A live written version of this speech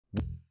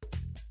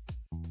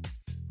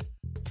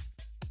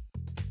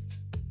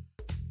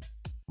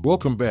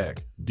Welcome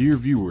back, dear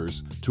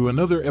viewers, to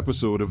another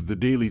episode of The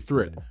Daily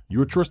Threat,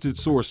 your trusted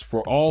source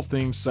for all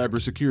things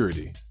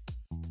cybersecurity.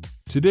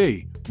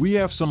 Today, we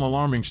have some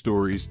alarming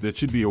stories that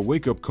should be a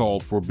wake-up call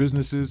for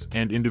businesses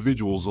and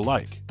individuals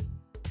alike.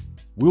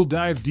 We'll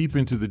dive deep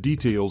into the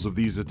details of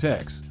these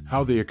attacks,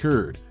 how they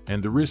occurred,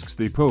 and the risks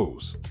they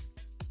pose.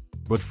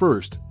 But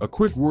first, a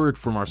quick word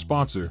from our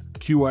sponsor,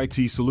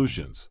 QIT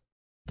Solutions.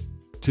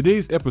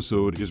 Today's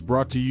episode is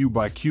brought to you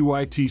by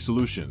QIT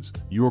Solutions,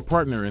 your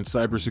partner in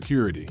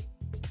cybersecurity.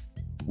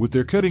 With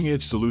their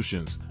cutting-edge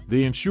solutions,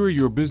 they ensure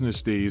your business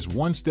stays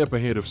one step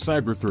ahead of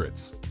cyber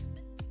threats.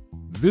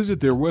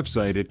 Visit their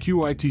website at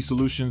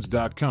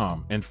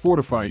QITsolutions.com and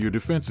fortify your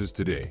defenses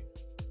today.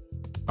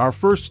 Our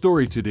first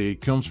story today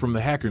comes from the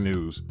Hacker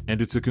News,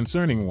 and it's a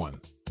concerning one.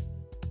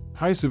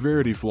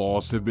 High-severity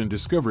flaws have been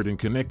discovered in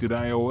connected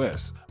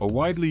iOS, a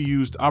widely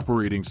used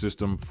operating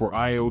system for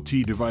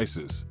IoT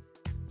devices.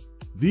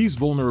 These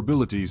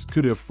vulnerabilities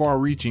could have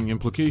far-reaching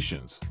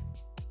implications.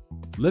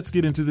 Let's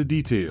get into the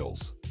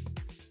details.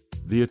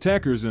 The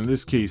attackers in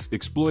this case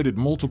exploited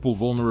multiple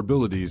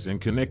vulnerabilities in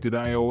connected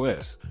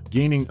iOS,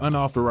 gaining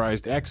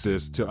unauthorized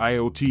access to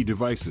IoT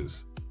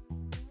devices.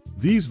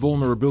 These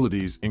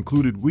vulnerabilities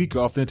included weak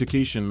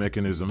authentication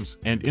mechanisms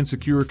and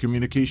insecure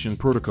communication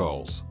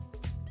protocols.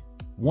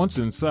 Once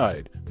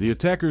inside, the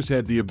attackers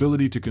had the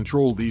ability to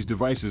control these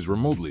devices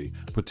remotely,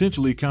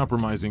 potentially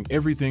compromising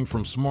everything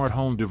from smart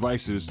home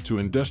devices to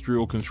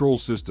industrial control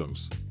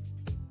systems.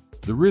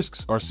 The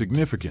risks are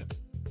significant.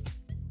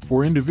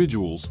 For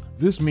individuals,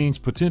 this means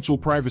potential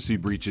privacy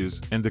breaches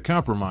and the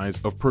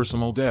compromise of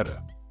personal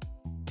data.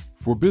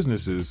 For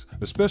businesses,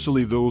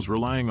 especially those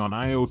relying on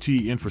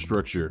IoT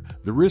infrastructure,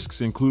 the risks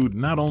include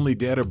not only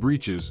data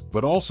breaches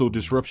but also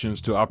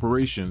disruptions to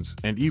operations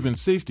and even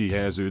safety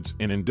hazards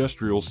in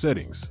industrial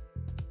settings.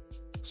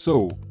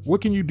 So,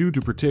 what can you do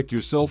to protect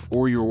yourself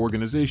or your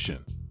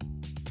organization?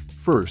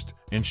 First,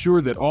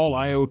 ensure that all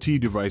IoT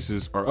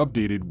devices are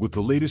updated with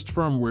the latest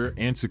firmware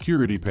and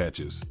security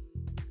patches.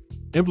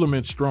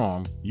 Implement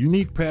strong,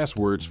 unique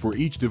passwords for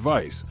each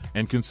device,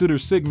 and consider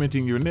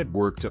segmenting your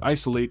network to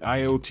isolate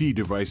IoT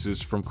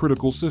devices from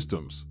critical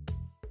systems.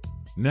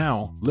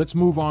 Now, let's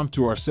move on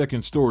to our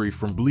second story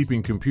from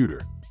Bleeping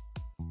Computer.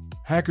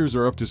 Hackers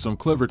are up to some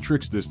clever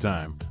tricks this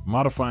time,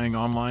 modifying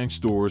online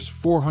stores'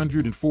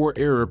 404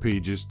 error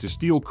pages to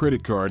steal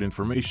credit card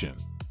information.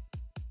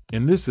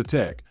 In this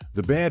attack,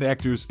 the bad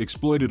actors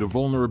exploited a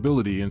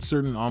vulnerability in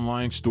certain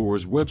online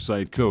stores'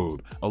 website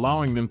code,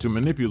 allowing them to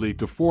manipulate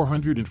the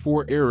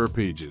 404 error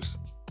pages.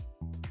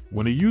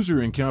 When a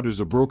user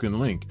encounters a broken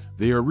link,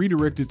 they are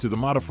redirected to the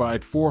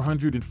modified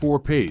 404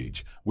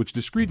 page, which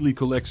discreetly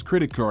collects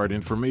credit card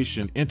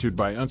information entered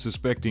by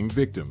unsuspecting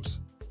victims.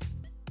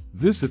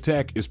 This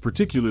attack is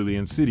particularly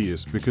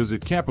insidious because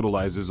it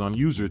capitalizes on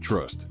user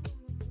trust.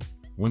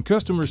 When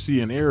customers see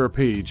an error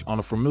page on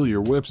a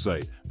familiar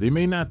website, they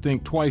may not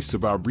think twice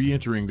about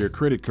re-entering their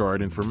credit card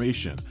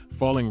information,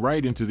 falling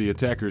right into the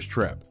attacker's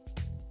trap.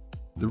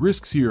 The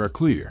risks here are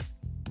clear.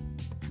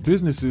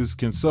 Businesses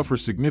can suffer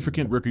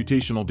significant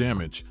reputational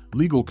damage,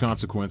 legal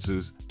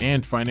consequences,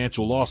 and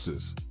financial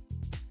losses.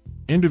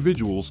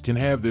 Individuals can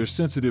have their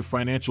sensitive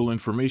financial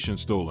information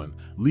stolen,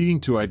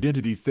 leading to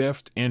identity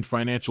theft and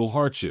financial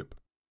hardship.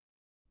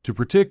 To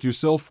protect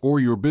yourself or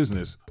your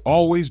business,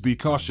 always be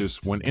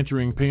cautious when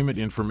entering payment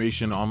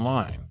information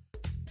online.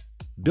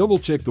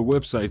 Double-check the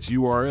website's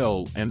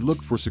URL and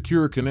look for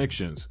secure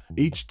connections,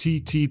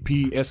 https://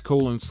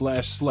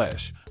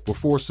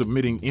 before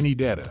submitting any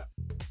data.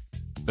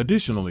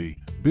 Additionally,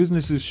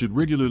 businesses should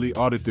regularly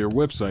audit their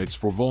websites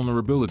for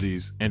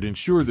vulnerabilities and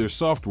ensure their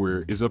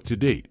software is up to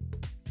date.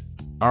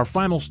 Our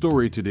final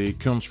story today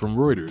comes from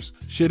Reuters,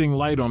 shedding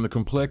light on the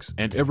complex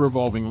and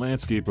ever-evolving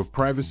landscape of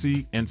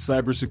privacy and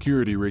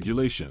cybersecurity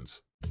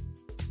regulations.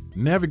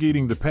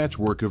 Navigating the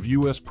patchwork of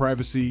U.S.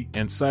 privacy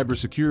and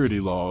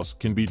cybersecurity laws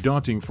can be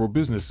daunting for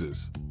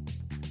businesses.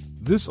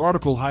 This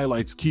article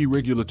highlights key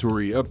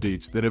regulatory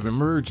updates that have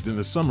emerged in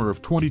the summer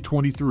of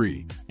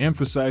 2023,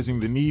 emphasizing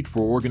the need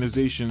for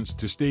organizations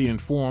to stay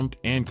informed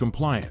and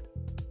compliant.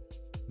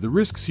 The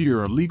risks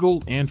here are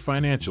legal and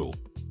financial.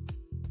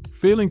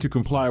 Failing to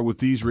comply with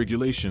these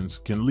regulations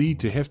can lead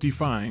to hefty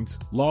fines,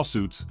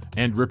 lawsuits,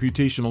 and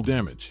reputational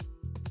damage.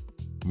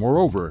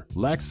 Moreover,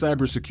 lax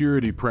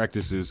cybersecurity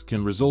practices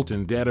can result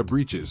in data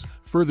breaches,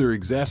 further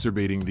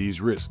exacerbating these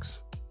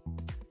risks.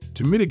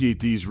 To mitigate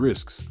these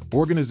risks,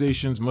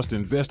 organizations must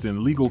invest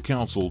in legal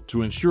counsel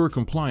to ensure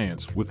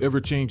compliance with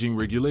ever-changing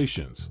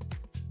regulations.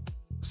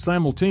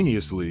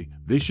 Simultaneously,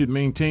 they should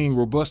maintain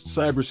robust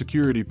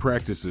cybersecurity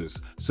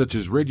practices such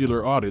as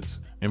regular audits,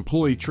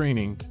 employee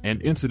training,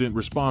 and incident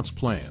response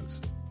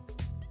plans.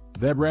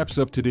 That wraps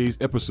up today's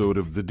episode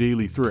of The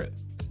Daily Threat.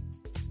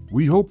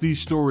 We hope these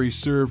stories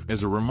serve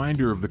as a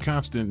reminder of the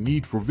constant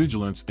need for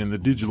vigilance in the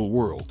digital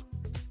world.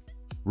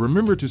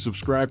 Remember to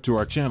subscribe to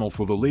our channel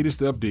for the latest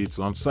updates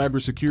on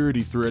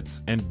cybersecurity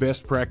threats and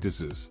best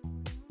practices.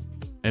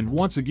 And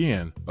once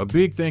again, a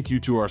big thank you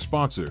to our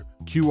sponsor,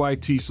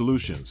 QIT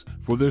Solutions,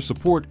 for their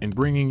support in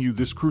bringing you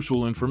this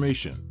crucial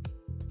information.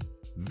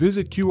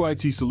 Visit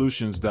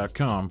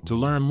QITsolutions.com to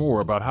learn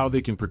more about how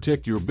they can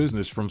protect your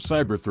business from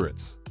cyber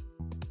threats.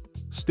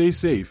 Stay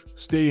safe,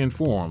 stay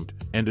informed,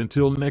 and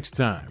until next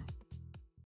time.